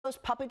those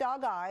puppy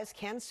dog eyes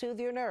can soothe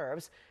your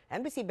nerves.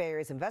 NBC Bay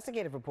Area's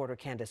investigative reporter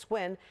Candace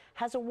Wynn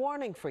has a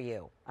warning for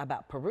you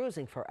about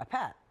perusing for a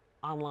pet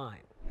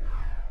online.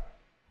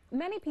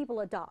 Many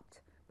people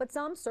adopt, but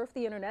some surf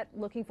the internet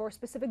looking for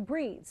specific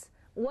breeds.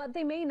 What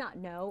they may not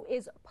know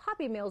is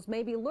puppy mills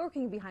may be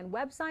lurking behind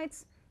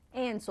websites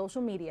and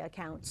social media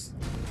accounts.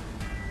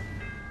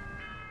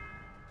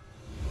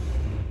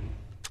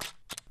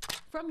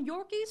 From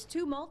Yorkies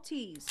to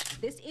Maltese,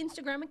 this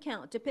Instagram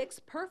account depicts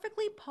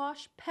perfectly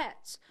posh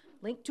pets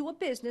linked to a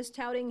business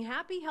touting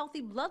happy, healthy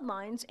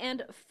bloodlines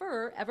and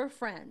fur-ever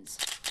friends.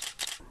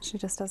 She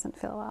just doesn't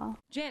feel well.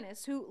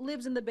 Janice, who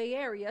lives in the Bay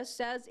Area,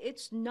 says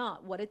it's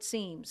not what it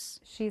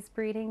seems. She's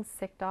breeding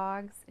sick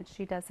dogs and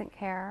she doesn't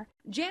care.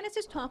 Janice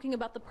is talking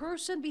about the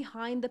person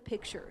behind the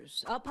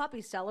pictures, a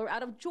puppy seller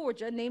out of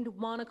Georgia named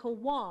Monica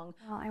Wong.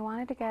 Well, I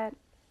wanted to get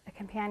a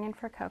companion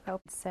for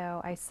Coco, so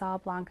I saw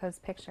Blanco's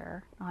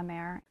picture on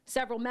there.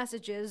 Several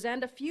messages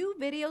and a few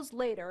videos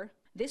later,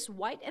 this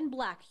white and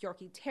black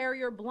Yorkie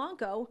Terrier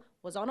Blanco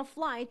was on a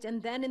flight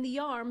and then in the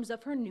arms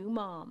of her new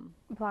mom.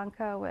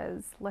 Blanco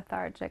was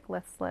lethargic,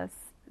 listless,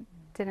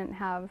 didn't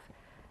have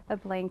a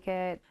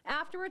blanket.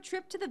 After a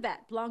trip to the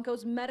vet,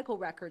 Blanco's medical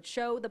records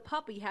show the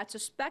puppy had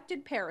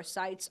suspected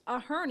parasites, a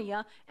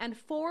hernia, and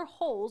 4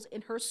 holes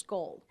in her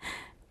skull.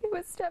 It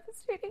was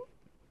devastating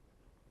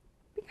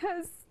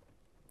because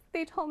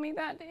they told me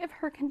that if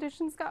her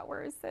conditions got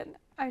worse, then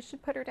I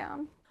should put her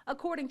down.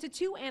 According to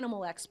 2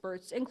 animal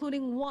experts,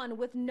 including one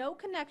with no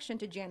connection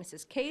to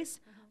Janice's case,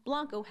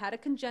 Blanco had a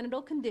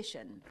congenital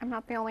condition. I'm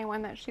not the only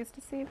one that she's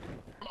deceived.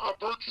 I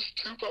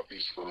purchased 2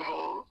 puppies from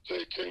her.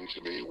 They came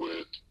to me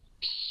with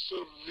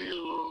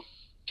severe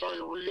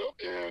diarrhea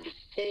and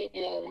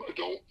full-blown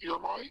adult ear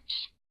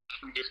mites.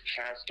 She just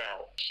passed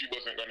out. She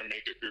wasn't going to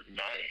make it through the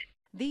night.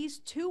 These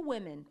 2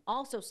 women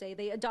also say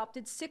they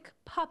adopted sick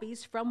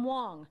puppies from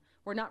Wong.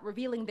 We're not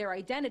revealing their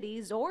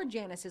identities or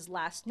Janice's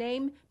last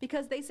name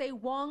because they say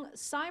Wong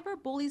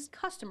cyberbullies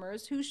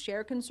customers who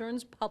share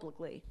concerns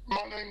publicly.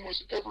 My name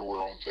was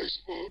everywhere on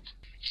Facebook.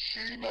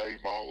 She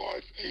made my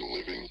life a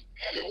living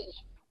hell.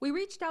 We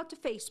reached out to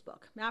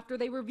Facebook. After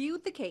they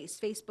reviewed the case,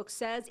 Facebook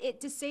says it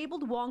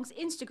disabled Wong's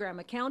Instagram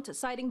account,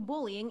 citing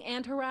bullying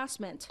and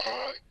harassment.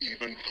 I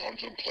even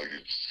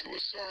contemplated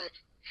suicide.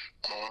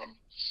 I'm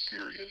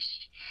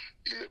serious.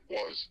 It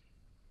was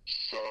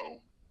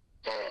so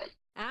bad.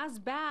 As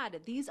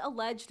bad, these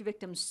alleged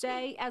victims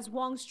say, as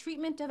Wong's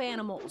treatment of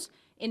animals.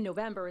 In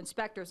November,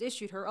 inspectors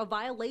issued her a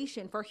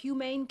violation for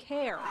humane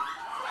care.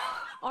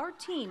 Our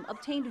team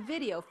obtained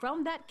video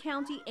from that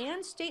county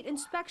and state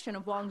inspection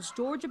of Wong's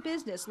Georgia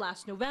business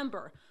last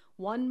November,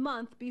 1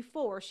 month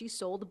before she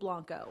sold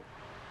Blanco.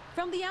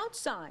 From the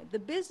outside, the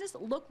business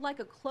looked like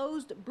a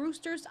closed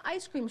Brewster's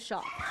ice cream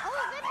shop.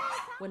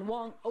 When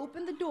Wong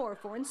opened the door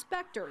for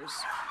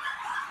inspectors,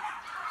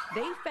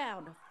 they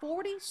found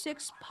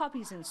 46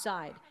 puppies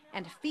inside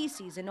and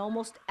feces in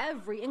almost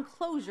every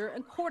enclosure,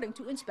 according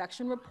to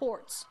inspection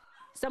reports.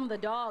 Some of the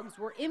dogs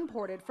were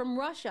imported from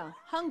Russia,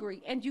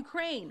 Hungary, and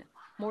Ukraine.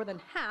 More than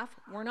half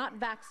were not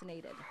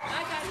vaccinated.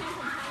 I got him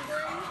from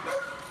Hungary.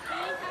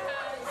 He has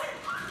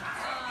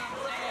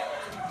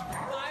a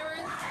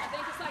virus. I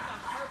think it's like a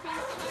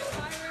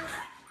herpes-type virus.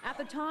 At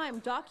the time,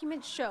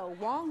 documents show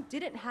Wong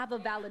didn't have a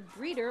valid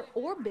breeder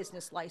or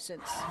business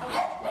license. So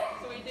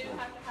we do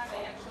have to have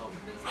an actual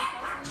business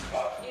license,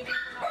 even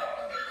for not.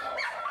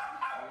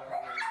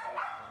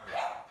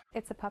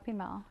 It's a puppy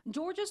mill.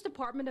 Georgia's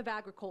Department of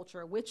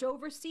Agriculture, which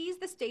oversees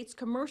the state's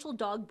commercial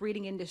dog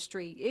breeding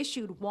industry,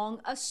 issued Wong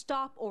a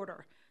stop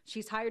order.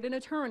 She's hired an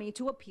attorney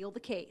to appeal the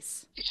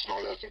case. It's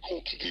not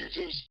ethical to do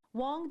this.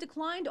 Wong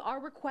declined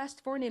our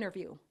request for an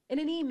interview. In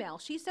an email,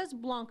 she says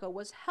Blanco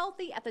was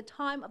healthy at the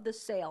time of the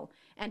sale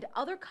and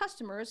other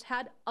customers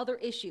had other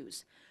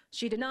issues.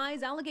 She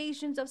denies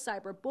allegations of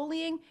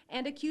cyberbullying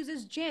and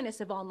accuses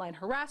Janice of online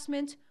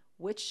harassment,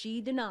 which she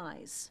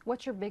denies.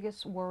 What's your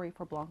biggest worry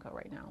for Blanco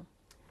right now?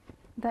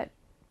 That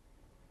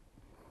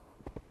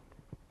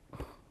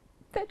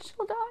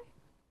she'll die.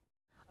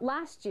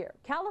 Last year,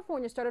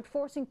 California started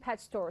forcing pet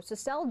stores to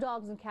sell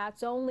dogs and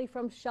cats only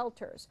from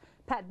shelters.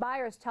 Pet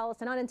buyers tell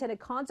us an unintended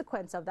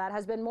consequence of that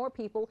has been more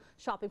people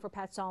shopping for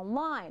pets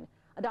online.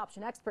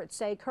 Adoption experts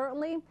say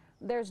currently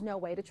there's no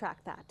way to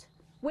track that.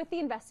 With the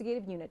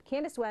investigative unit,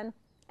 Candace Wynn,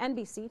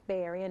 NBC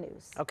Bay Area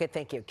News. Okay,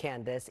 thank you,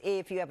 Candace.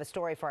 If you have a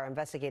story for our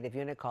investigative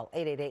unit, call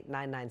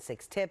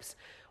 888-996-TIPS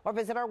or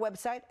visit our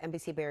website,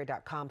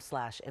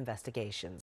 NBCBayArea.com/investigations.